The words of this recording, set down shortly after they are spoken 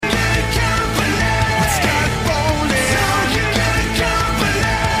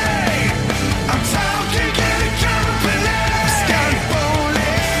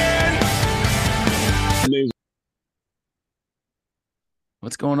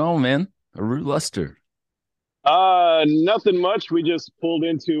going on, man? Ahrue Luster. Nothing much. We just pulled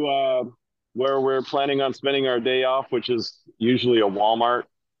into where we're planning on spending our day off, which is usually a Walmart.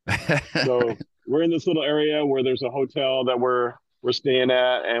 So we're in this little area where there's a hotel that we're staying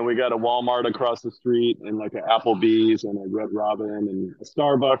at, and we got a Walmart across the street, and like an Applebee's and a Red Robin and a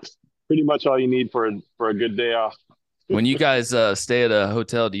Starbucks. Pretty much all you need for a good day off. When you guys stay at a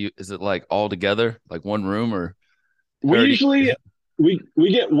hotel, is it like all together, like one room, We or do usually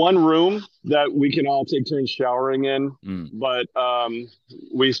we get one room that we can all take turns showering in, mm. but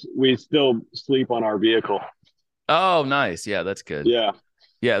we still sleep on our vehicle. Oh, nice. Yeah, that's good. Yeah.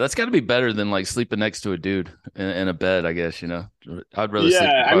 Yeah, that's got to be better than like sleeping next to a dude in a bed, I guess, you know. I'd rather sleep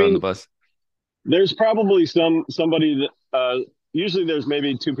Yeah, I probably on the mean, bus. there's probably somebody that usually there's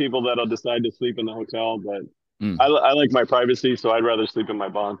maybe two people that'll decide to sleep in the hotel, but Mm. I like my privacy, so I'd rather sleep in my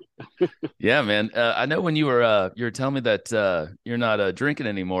bunk. Yeah, man. I know when you were telling me that you're not drinking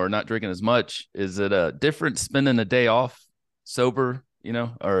anymore, not drinking as much. Is it different spending a day off sober,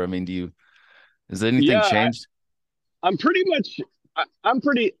 or I mean, is anything Yeah, changed? I'm pretty much I'm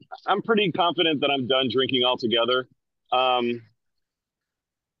pretty confident that I'm done drinking altogether. Um,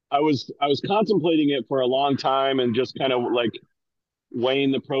 I was contemplating it for a long time and just kind of like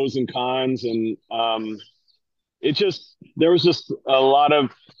weighing the pros and cons, and it just there was just a lot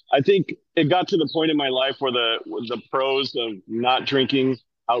of I think it got to the point in my life where the pros of not drinking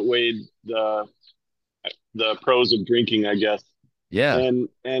outweighed the pros of drinking, I guess. Yeah.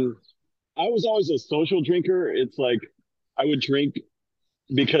 And I was always a social drinker. It's like I would drink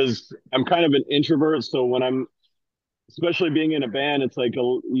because I'm kind of an introvert, so when I'm especially being in a band, it's like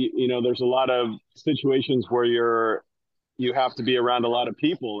there's a lot of situations where you have to be around a lot of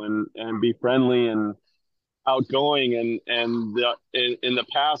people and be friendly and outgoing, in the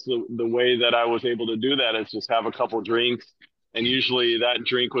past the way that I was able to do that is just have a couple drinks, and usually that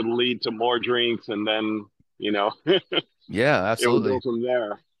drink would lead to more drinks, and then it Yeah, would go absolutely. from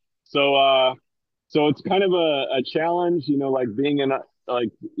there. So so it's kind of a challenge, like being in like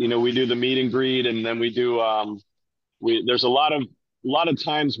we do the meet and greet, and then we do we there's a lot of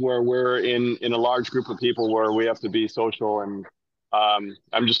times where we're in a large group of people where we have to be social, and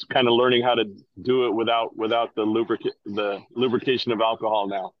I'm just kind of learning how to do it without the lubrication of alcohol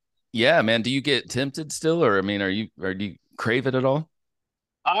now. Yeah, man. Do you get tempted still, or I mean, do you crave it at all?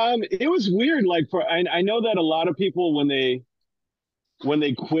 It was weird. Like I know that a lot of people when they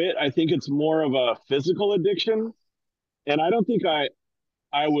quit, I think it's more of a physical addiction, and I don't think I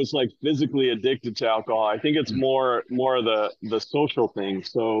was like physically addicted to alcohol. I think it's Mm. more of the social thing.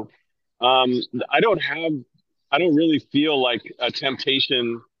 So um, I don't have I don't really feel like a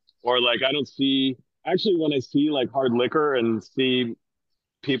temptation, or like I don't see actually when I see like hard liquor and see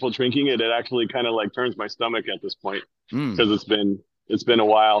people drinking it, it actually kind of like turns my stomach at this point Mm. because it's been a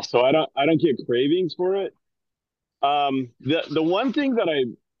while. So I don't get cravings for it. The one thing that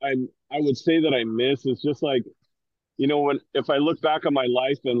I would say that I miss is just like when if I look back on my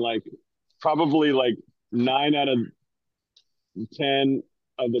life, and like probably like 9 out of 10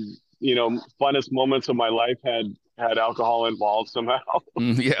 of the funnest moments of my life had alcohol involved somehow.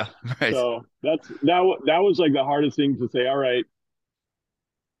 Mm, yeah, right. So that was like the hardest thing to say. All right,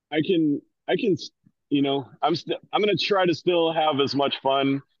 I can I'm gonna try to still have as much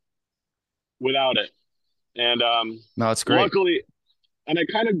fun without it. And No, it's great. luckily, and I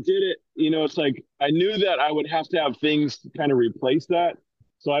kind of did it. It's like I knew that I would have to have things to kind of replace that.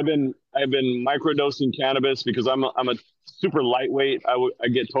 So I've been microdosing cannabis because I'm a super lightweight. I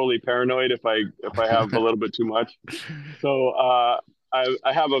get totally paranoid if I have a little bit too much. So I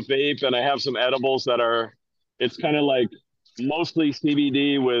have a vape, and I have some edibles that are it's kind of like mostly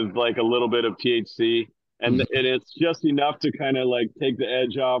CBD with like a little bit of THC, and it's just enough to kind of like take the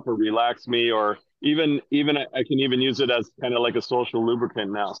edge off or relax me, or even I can even use it as kind of like a social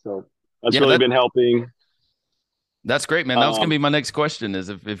lubricant now. So that's Yeah, really been helping. that's great, man. That was gonna Um, be my next question: is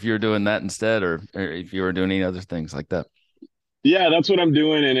if you're doing that instead, or if you were doing any other things like that. yeah, that's what I'm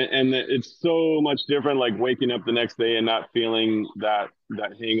doing, and it's so much different. Like waking up the next day and not feeling that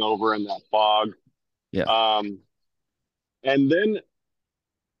hangover and that fog. Yeah. Um, and then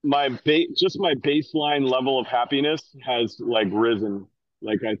just my baseline level of happiness has like risen.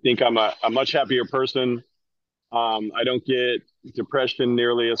 Like I think I'm a much happier person. I don't get depression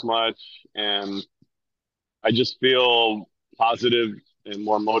nearly as much, and I just feel positive and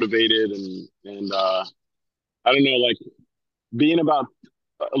more motivated, and I don't know, like being about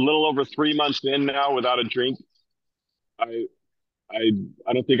a little over 3 months in now without a drink. I I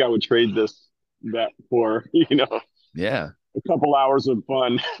I don't think I would trade that for a Yeah. couple hours of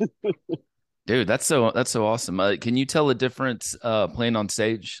fun. Dude, that's so awesome. Can you tell a difference playing on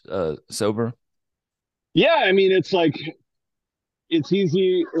stage sober? Yeah, I mean, it's like it's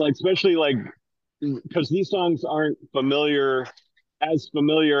easy, like especially like because these songs aren't familiar as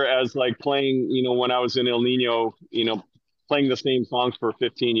like playing, when I was in El Nino, playing the same songs for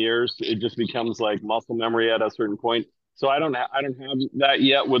 15 years. It just becomes like muscle memory at a certain point. So I don't have that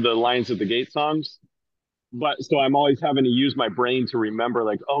yet with the Lions at the Gate songs. But so I'm always having to use my brain to remember,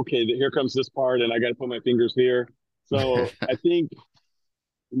 like, okay, here comes this part, and I got to put my fingers here. So I think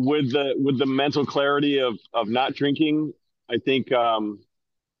with the mental clarity of not drinking, I think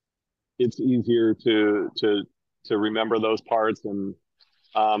it's easier to remember those parts, and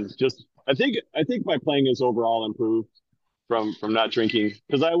just I think my playing is overall improved from not drinking,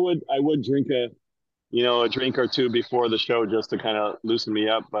 because I would drink a drink or two before the show just to kind of loosen me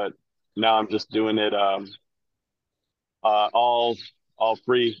up, but now I'm just doing it all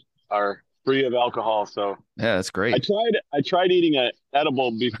free, or free of alcohol. So Yeah, that's great. I tried eating an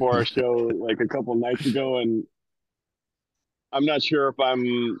edible before a show like a couple nights ago, and I'm not sure if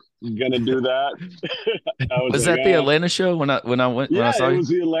I'm gonna do that. I was Was like, that the Atlanta show when I yeah, saw it you? was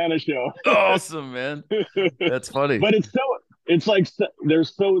the Atlanta show. Awesome, man. That's funny. But it's like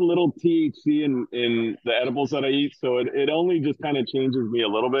there's so little THC in the edibles that I eat, so it only just kind of changes me a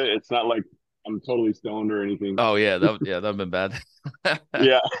little bit. It's not like I'm totally stoned or anything. Oh yeah, that'd been bad.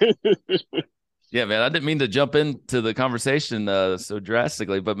 Yeah. Yeah, man. I didn't mean to jump into the conversation so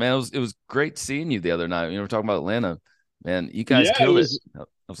drastically, but man, it was great seeing you the other night. You were talking about Atlanta. Man, you guys Yeah, killed it. That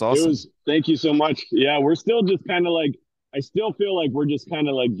was it awesome. was thank you so much. Yeah, we're still just kind of like, I still feel like we're just kind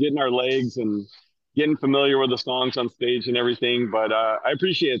of like getting our legs and getting familiar with the songs on stage and everything, but I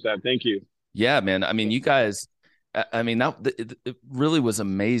appreciate that. Thank you. Yeah, man. I mean, you guys. I mean, it really was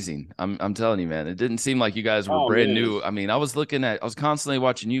amazing. I'm telling you, man. It didn't seem like you guys were Oh brand man. new. I mean, I was constantly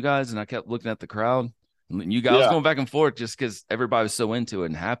watching you guys, and I kept looking at the crowd. And you guys, I was Yeah. going back and forth just because everybody was so into it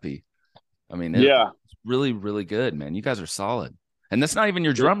and happy. I mean, it's Yeah. really, really good, man. You guys are solid. And that's not even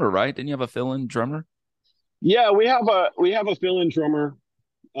your drummer, right? Didn't you have a fill-in drummer? Yeah, we have a fill-in drummer.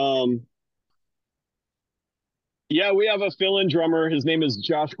 Um, yeah, we have a fill-in drummer. His name is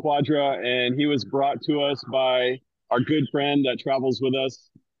Josh Quadra, and he was brought to us by our good friend that travels with us,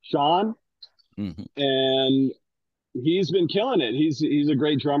 Sean, Hmm. and he's been killing it. He's a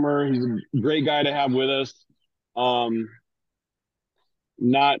great drummer. He's a great guy to have with us. Um,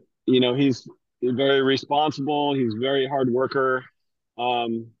 not he's very responsible. He's a very hard worker.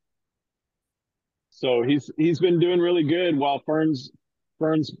 Um, so he's been doing really good. While Fern's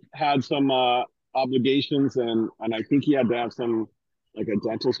had some obligations, and I think he had to have some like a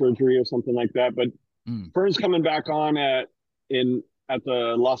dental surgery or something like that. But Mm. Fern's coming back on at the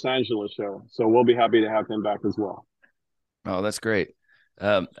Los Angeles show, so we'll be happy to have him back as well. Oh, that's great.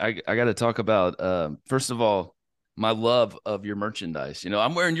 I got to talk about first of all my love of your merchandise.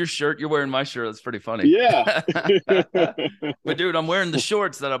 I'm wearing your shirt. You're wearing my shirt. That's pretty funny. Yeah. But dude, I'm wearing the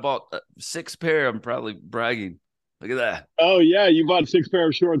shorts that I bought six pair. I'm probably bragging. Look at that. Oh yeah, you bought six pair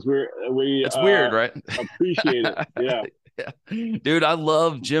of shorts. We It's weird, right? appreciate it. Yeah. Yeah. Dude, I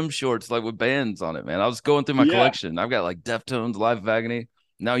love gym shorts like with bands on it, man. I was going through my Yeah. collection. I've got like Deftones, Life of Agony.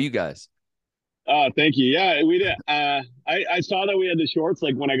 Now you guys. Thank you. Yeah, we did. I saw that we had the shorts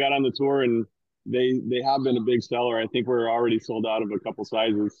like when I got on the tour, and they have been a big seller. I think we're already sold out of a couple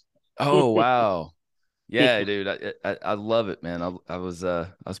sizes. Oh, wow. Yeah, dude, I love it, man. I was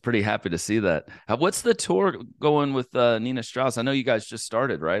pretty happy to see that. What's the tour going with Nina Strauss? I know you guys just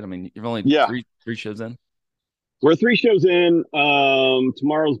started, right? I mean, you've only Yeah, three shows in. we're three shows in.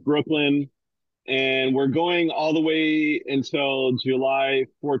 Tomorrow's Brooklyn, and we're going all the way until July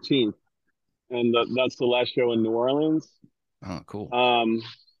 14th, and that's the last show in New Orleans. Oh, cool. Um,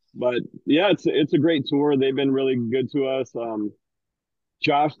 but yeah, it's a great tour. They've been really good to us.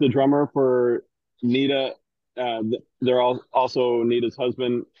 Josh, the drummer for Nita, they're all also Nita's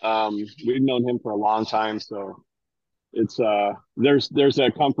husband. We've known him for a long time, so it's there's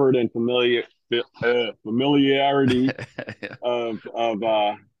a comfort and familiarity Yeah. of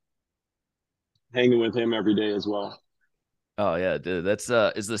hanging with him every day as well. Oh yeah, dude. That's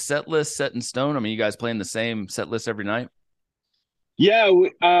is the set list set in stone? I mean, you guys playing the same set list every night? Yeah,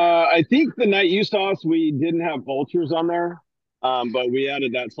 I think the night you saw us, we didn't have vultures on there, but we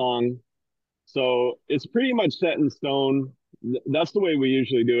added that song, so it's pretty much set in stone. That's the way we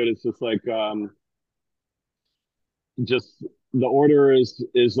usually do it. It's just like just the order is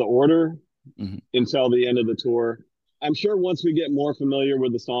the order Hmm. until the end of the tour. I'm sure once we get more familiar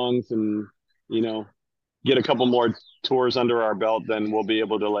with the songs and you know get a couple more tours under our belt, then we'll be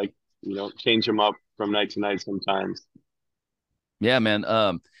able to like change them up from night to night sometimes. Yeah, man.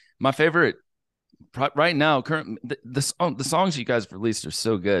 My favorite right now, current the songs you guys released are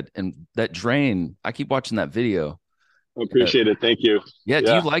so good, and that Drain, I keep watching that video. Uh, Appreciate it. Thank you. yeah, do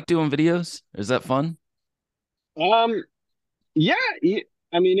you Yeah. like doing videos? Is that fun? Um, yeah,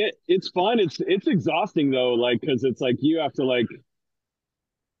 I mean it's fun. It's exhausting though, like because it's like you have to like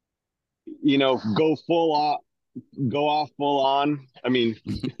go go off full on. I mean,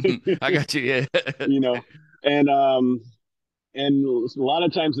 I got you. Yeah. you know, and and a lot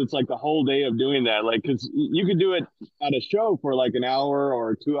of times it's like the whole day of doing that, like because you could do it at a show for like an hour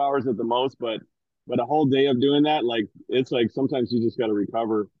or 2 hours at the most, but a whole day of doing that, like it's like sometimes you just got to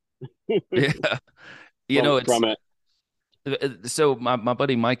recover Yeah. You know, it's from it. so my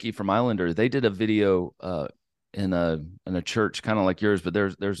buddy Mikey from Islander, they did a video in a church kind of like yours, but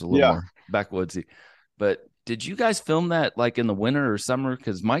there's a little Yeah. more backwoodsy. But did you guys film that like in the winter or summer?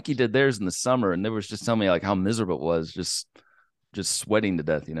 Because Mikey did theirs in the summer, and they was just telling me like how miserable it was, just sweating to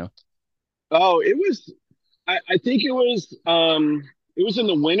death, you know? Oh, it was. I think it was in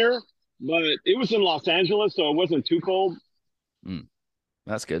the winter, but it was in Los Angeles, so it wasn't too cold. Mm,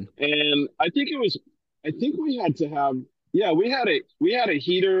 that's good. And I think it was. I think we had to have. Yeah, we had a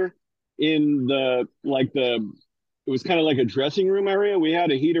heater in the like the. It was kind of like a dressing room area. We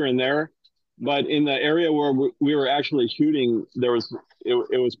had a heater in there, but in the area where we were actually shooting, it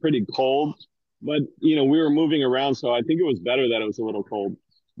was pretty cold. But we were moving around, so I think it was better that it was a little cold.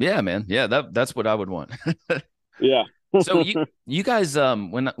 Yeah, man. Yeah, that's what I would want. Yeah. So you guys,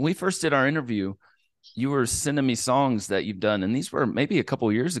 when we first did our interview, you were sending me songs that you've done, and these were maybe a couple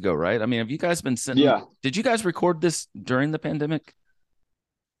of years ago, right? I mean, have you guys been sending? Yeah. Did you guys record this during the pandemic?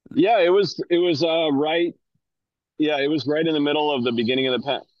 Yeah, it was right. Yeah, it was right in the middle of the beginning of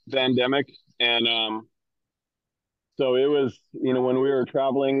the pandemic, and so it was when we were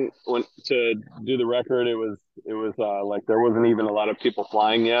traveling to do the record, it was like there wasn't even a lot of people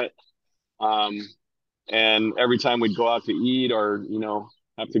flying yet, um, and every time we'd go out to eat or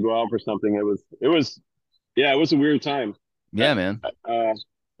have to go out for something, it was yeah, it was a weird time. Yeah, man. I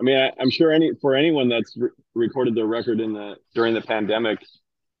mean, I'm sure for anyone that's recorded their record during the pandemic,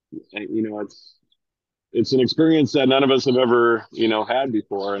 it's an experience that none of us have ever had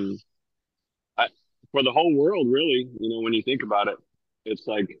before, and I, for the whole world, really, when you think about it, it's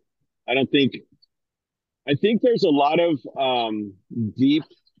like I don't think I think there's a lot of deep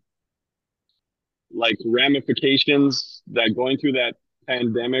like ramifications that going through that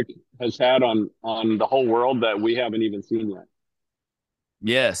pandemic has had on the whole world that we haven't even seen yet.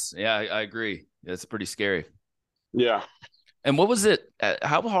 Yes, yeah, I agree. It's pretty scary. Yeah. And what was it?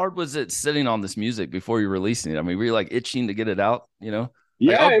 How hard was it sitting on this music before you're releasing it? I mean, were you like itching to get it out? You know,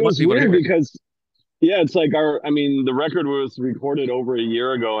 like I Yeah, it want was people to weird hear it. because yeah, it's like I mean, the record was recorded over a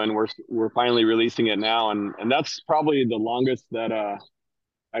year ago, and we're finally releasing it now, and that's probably the longest that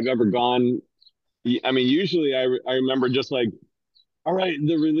I've ever gone. I mean, usually I remember just like, all right,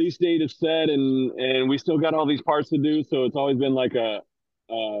 the release date is set, and we still got all these parts to do, so it's always been like a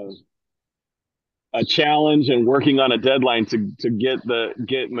a challenge and working on a deadline to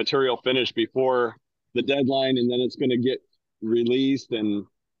get material finished before the deadline, and then it's going to get released, and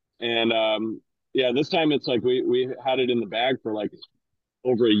yeah, this time it's like we had it in the bag for like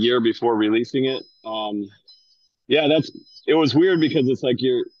over a year before releasing it. Yeah, it was weird because it's like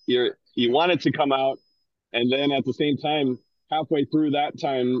you want it to come out, and then at the same time, halfway through that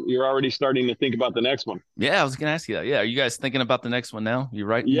time, you're already starting to think about the next one. Yeah, I was gonna ask you that. Yeah, are you guys thinking about the next one now? You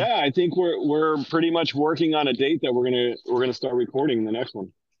writing? Yeah, I think we're pretty much working on a date that we're gonna start recording the next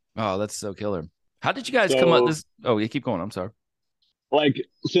one. Oh, that's so killer. How did you guys come up So this? Oh, yeah, keep going. I'm sorry. like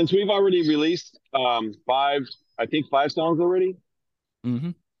since we've already released I think five songs already,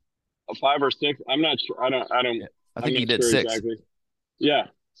 Mm-hmm. five or six. I'm not sure. Yeah, I I'm think you not did sure six. exactly. Yeah.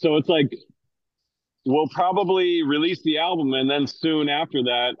 So it's like we'll probably release the album, and then soon after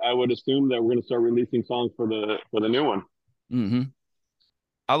that, I would assume that we're gonna start releasing songs for the new one. Mm-hmm.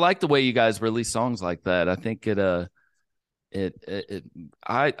 I like the way you guys release songs like that. I think it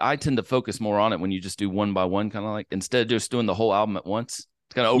I tend to focus more on it when you just do one by one, kind of like instead of just doing the whole album at once.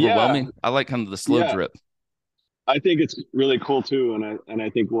 It's kind of Yeah. overwhelming. I like kind of the slow Yeah. drip. I think it's really cool too, and I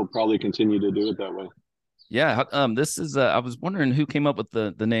think we'll probably continue to do it that way. Yeah. This is. I was wondering who came up with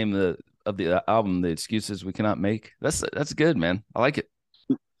the name of the album, "The Excuses We Cannot Make." That's good, man. I like it.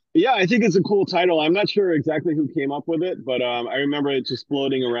 Yeah, I think it's a cool title. I'm not sure exactly who came up with it, but I remember it just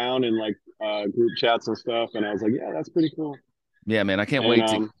floating around in like group chats and stuff, and I was like, yeah, that's pretty cool. Yeah, man. I can't And wait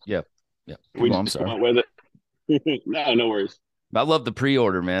to. Yeah. Yeah. Keep we going. I'm just sorry. went with it. No, no worries. I love the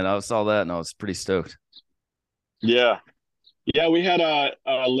pre-order, man. I saw that and I was pretty stoked. Yeah, yeah, we had a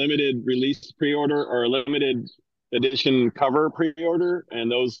limited release pre-order or a limited. edition cover pre-order,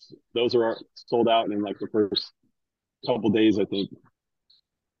 and those are sold out in like the first couple days, I think.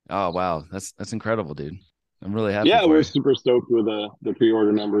 Oh wow, that's incredible, dude. I'm really happy Yeah, for we're you. super stoked with the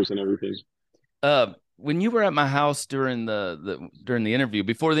pre-order numbers and everything. When you were at my house during during the interview,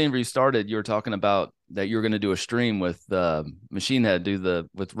 before the interview started, you were talking about that you were going to do a stream with Machine Head, do the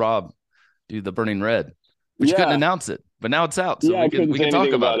with Rob, do the Burning Red, but you couldn't Yeah, announce it. But now it's out, so yeah, I couldn't we say can talk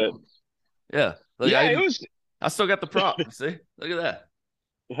anything about about it. it. Yeah, like Yeah, it was I still got the prop. See, look at that.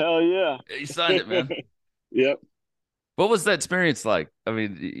 hell yeah. You signed it, man. Yep. What was that experience like? I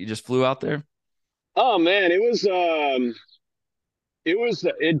mean, you just flew out there. Oh man,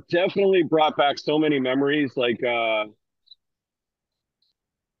 it definitely brought back so many memories. Like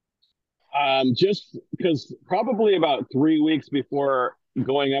just because probably about 3 weeks before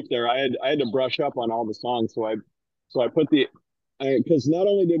going up there, I had to brush up on all the songs. So I put the because not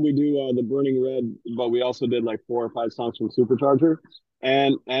only did we do the Burning Red, but we also did like 4 or 5 songs from Supercharger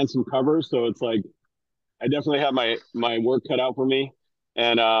and some covers. So it's like I definitely have my work cut out for me.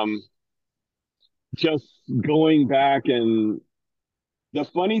 And just going back, and the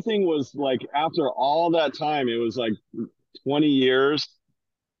funny thing was like after all that time, it was like 20 years.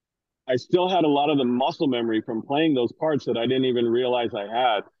 I still had a lot of the muscle memory from playing those parts that I didn't even realize I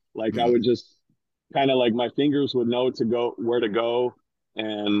had. Like I would Hmm. just kind of like my fingers would know to go where to go.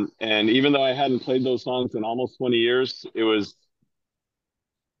 And even though I hadn't played those songs in almost 20 years, it was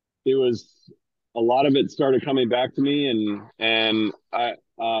a lot of it started coming back to me. And I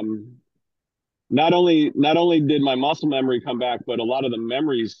not only did my muscle memory come back, but a lot of the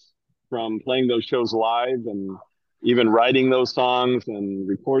memories from playing those shows live and even writing those songs and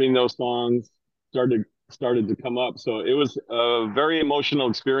recording those songs started to come up. So it was a very emotional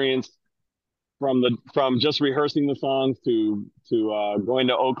experience from just rehearsing the songs to going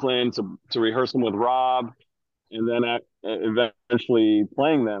to Oakland to rehearse them with Rob, and then eventually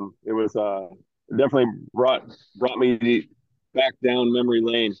playing them. It was definitely brought me back down memory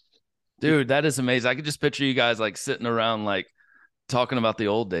lane. Dude, that is amazing. I could just picture you guys like sitting around, like talking about the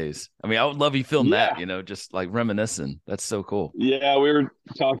old days. I mean, I would love you film that, Yeah, just like reminiscing. That's so cool. yeah, we were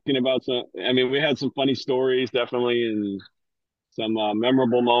talking about some. I mean, we had some funny stories, definitely, and some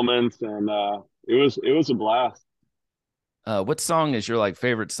memorable moments, and it was a blast. What song is your like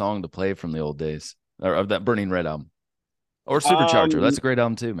favorite song to play from the old days or of that Burning Red album or Supercharger? That's Um, a great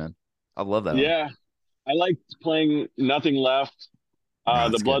album too, man. I love that album. yeah, I liked playing "Nothing Left," Oh, "The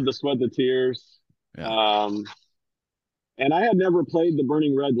that's good. Blood, the Sweat, the Tears," Yeah. um, and I had never played the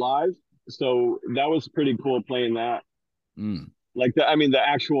Burning Red live, so that was pretty cool playing that. Mm. Like I mean,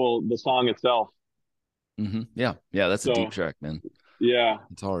 the song itself. Yeah. Yeah. That's a deep So track, man. yeah,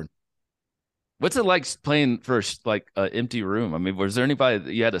 It's hard. What's it like playing for like an empty room? I mean, was there anybody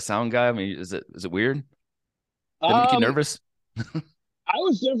that you had a sound guy? I mean, is it weird? That make you um, nervous? I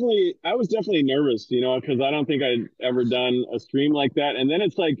was definitely nervous, because I don't think I'd ever done a stream like that. And then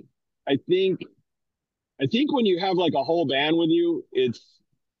it's like, I think I think when you have like a whole band with you, it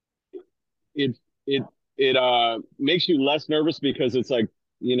it it makes you less nervous because it's like,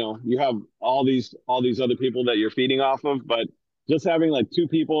 you have all these other people that you're feeding off of. But just having like two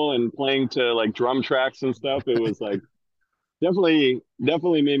people and playing to like drum tracks and stuff, it was like definitely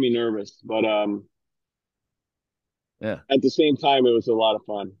made me nervous. But Yeah. at the same time, it was a lot of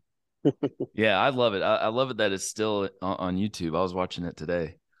fun. Yeah, I love it. I love it that it's still on YouTube. I was watching it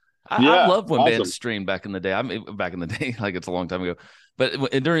today. I Yeah, love when bands awesome. stream back in the day. I mean, back in the day, like it's a long time ago.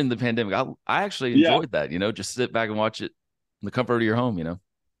 But during the pandemic, I actually Yeah, enjoyed that. Just sit back and watch it in the comfort of your home.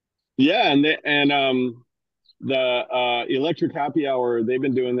 yeah, and the electric happy hour, they've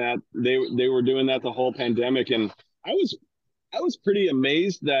been doing that. They were doing that the whole pandemic, and I was I was pretty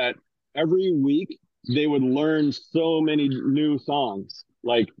amazed that every week they would learn so many new songs.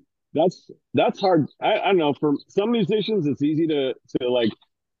 Like that's hard. I don't know, for some musicians it's easy to like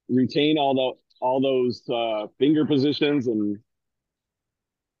retain all those finger positions and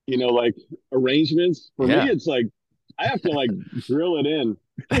like arrangements. For me Yeah, it's like I have to like drill it in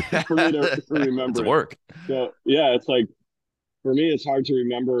for me to it's a remember it. work. So yeah, it's like for me it's hard to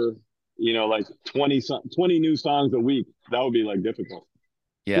remember, like 20 new songs a week. That would be like difficult.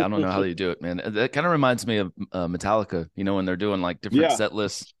 Yeah, I don't know how they do it, man. That kind of reminds me of Metallica. When they're doing like different Yeah. set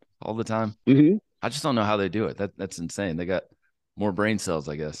lists all the time. Hmm. I just don't know how they do it. That's insane. They got more brain cells,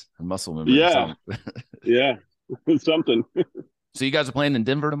 I guess, and muscle memory or Yeah. something. Yeah. Something. So you guys are playing in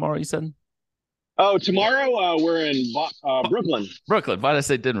Denver tomorrow, you said? Oh, tomorrow we're in Brooklyn. Brooklyn. Why did I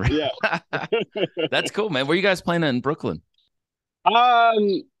say Denver? Yeah. That's cool, man. Where you guys playing in Brooklyn?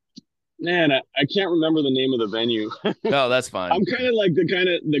 um, Man, I can't remember the name of the venue. Oh, that's fine. I'm kind of like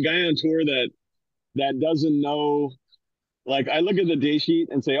the guy on tour that that doesn't know. Like I look at the day sheet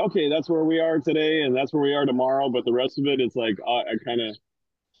and say, okay, that's where we are today, and that's where we are tomorrow. But the rest of it, it's like I kind of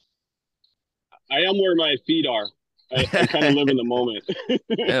I am where my feet are. I kind of live in the moment.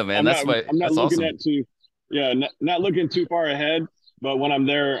 Yeah, man, I'm not I'm not that's looking awesome. at too yeah not looking too far ahead. But when I'm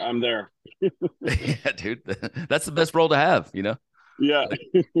there, I'm there. Yeah, dude, that's the best role to have, you know. Yeah,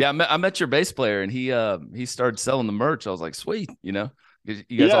 Like, yeah, I met your bass player, and he started selling the merch. I was like, sweet, you know, you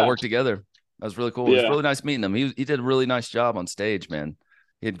guys all yeah, work together. That was really cool. It was yeah, really nice meeting him. He did a really nice job on stage, man.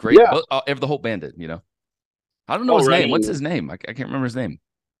 He had great, yeah. but the whole band did, you know. I don't know Oh, his right name. on, What's man. his name? I can't remember his name.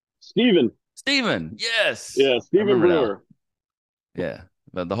 Steven. Steven. Yes, Yeah, I Steven remember now. Brewer. Yeah,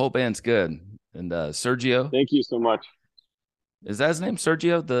 but the whole band's good. And Sergio, Thank you so much. is that his name?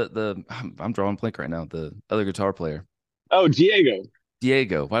 Sergio, the I'm drawing blank right now. The other guitar player. Oh, Diego.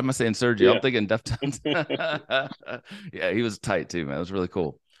 Diego. Why am I saying Sergio? I'm Yeah, thinking Deftones. Yeah, he was tight too, man. It was really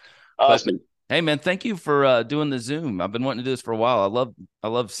cool. But awesome. hey, man, thank you for doing the Zoom. I've been wanting to do this for a while. I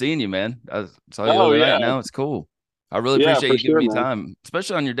love seeing you, man. I saw you the Oh other night. yeah, Now it's cool. I really yeah, appreciate for you giving sure, me man. time,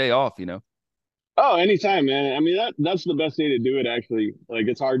 especially on your day off. You know. Oh, anytime, man. I mean that's the best day to do it. Actually, like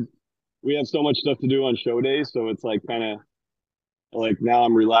it's hard. We have so much stuff to do on show days, so it's like kind of like now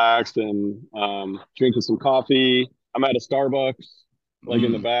I'm relaxed and drinking some coffee. I'm at a Starbucks, like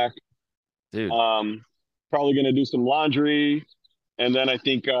in the Mm, back. dude. Um, Probably gonna do some laundry, and then I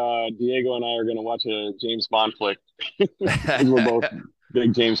think Diego and I are gonna watch a James Bond flick because we're both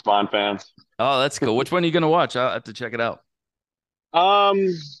big James Bond fans. Oh, that's cool. Which one are you gonna watch? I'll have to check it out. Um,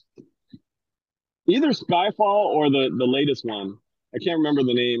 Either Skyfall or the latest one. I can't remember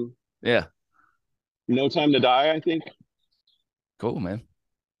the name. Yeah, No Time to Die, I think. cool, man.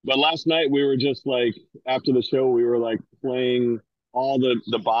 But last night we were just like after the show we were like playing all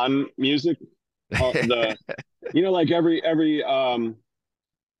the Bond music, the like every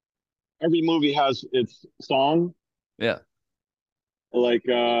movie has its song, Yeah, like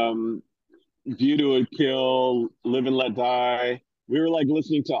View to a Kill, Live and Let Die. We were like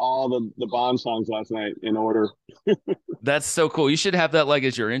listening to all the Bond songs last night in order. that's so cool. You should have that like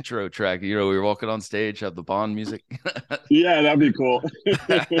as your intro track. You know, we are walking on stage, have the Bond music. Yeah, that'd be cool.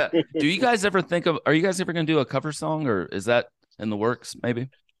 Do you guys ever think of? Are you guys ever gonna do a cover song, or is that in the works? Maybe,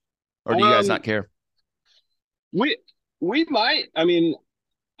 or do you guys um, not care? we we might. I mean,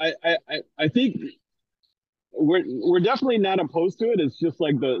 I think we're definitely not opposed to it. It's just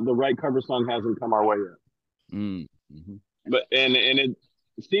like the right cover song hasn't come our way yet. Mm, hmm. But and it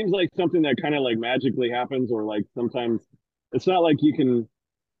seems like something that kind of like magically happens, or like sometimes it's not like you can.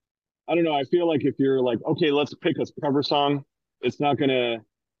 I don't know. I feel like if you're like, okay, let's pick a cover song, it's not gonna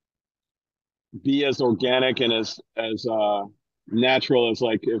be as organic and as natural as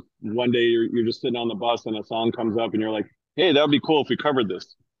like if one day you're just sitting on the bus and a song comes up and you're like, hey, that would be cool if we covered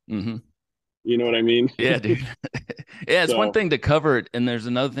this. Hmm. You know what I mean? Yeah, dude. Yeah, it's one So thing to cover it, and there's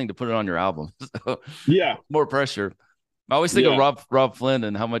another thing to put it on your album. So yeah, more pressure. I always think of yeah, Rob Flynn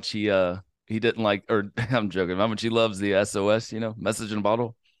and how much he didn't like, or I'm joking, how much he loves the SOS, message in a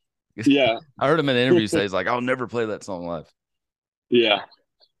bottle. yeah, I heard him in an interview say he's like, I'll never play that song live. yeah,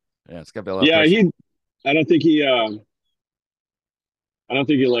 Yeah, it's gotta be a lot of yeah. pressure. I don't think he, I don't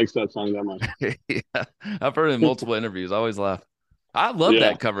think he likes that song that much. Yeah, I've heard it in multiple interviews. I always laugh. I love Yeah,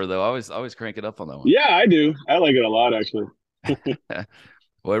 that cover though. I always crank it up on that one. yeah, I do. I like it a lot actually.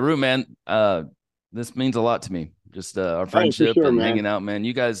 Well, Rue, man, this means a lot to me. Just our Oh, for friendship sure, and man. hanging out, man.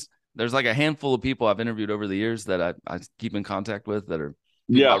 You guys, there's like a handful of people I've interviewed over the years that I keep in contact with that are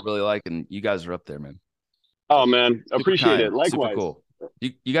people I Yeah. really like, and you guys are up there, man. Oh So man, super appreciate it. kind, super Likewise. cool.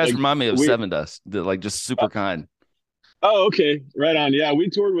 You guys Like remind me of we. Seven Dust, like just Uh, super kind. oh, okay, right on. Yeah, we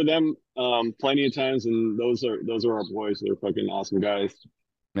toured with them plenty of times, and those are our boys. They're fucking awesome guys.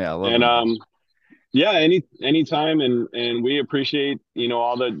 Yeah, I love And them, man. yeah, anytime, and we appreciate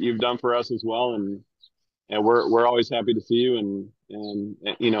all that you've done for us as well, and we're always happy to see you and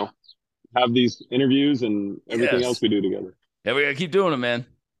have these interviews and everything else Yes. we do together. Yeah, we gotta keep doing it, man.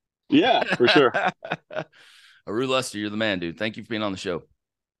 Yeah, for sure, Rue Luster, you're the man, dude. Thank you for being on the show.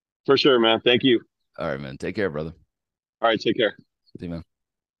 for sure, man. Thank you. All right, man. Take care, brother. All right, take care. See you, man.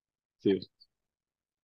 See you.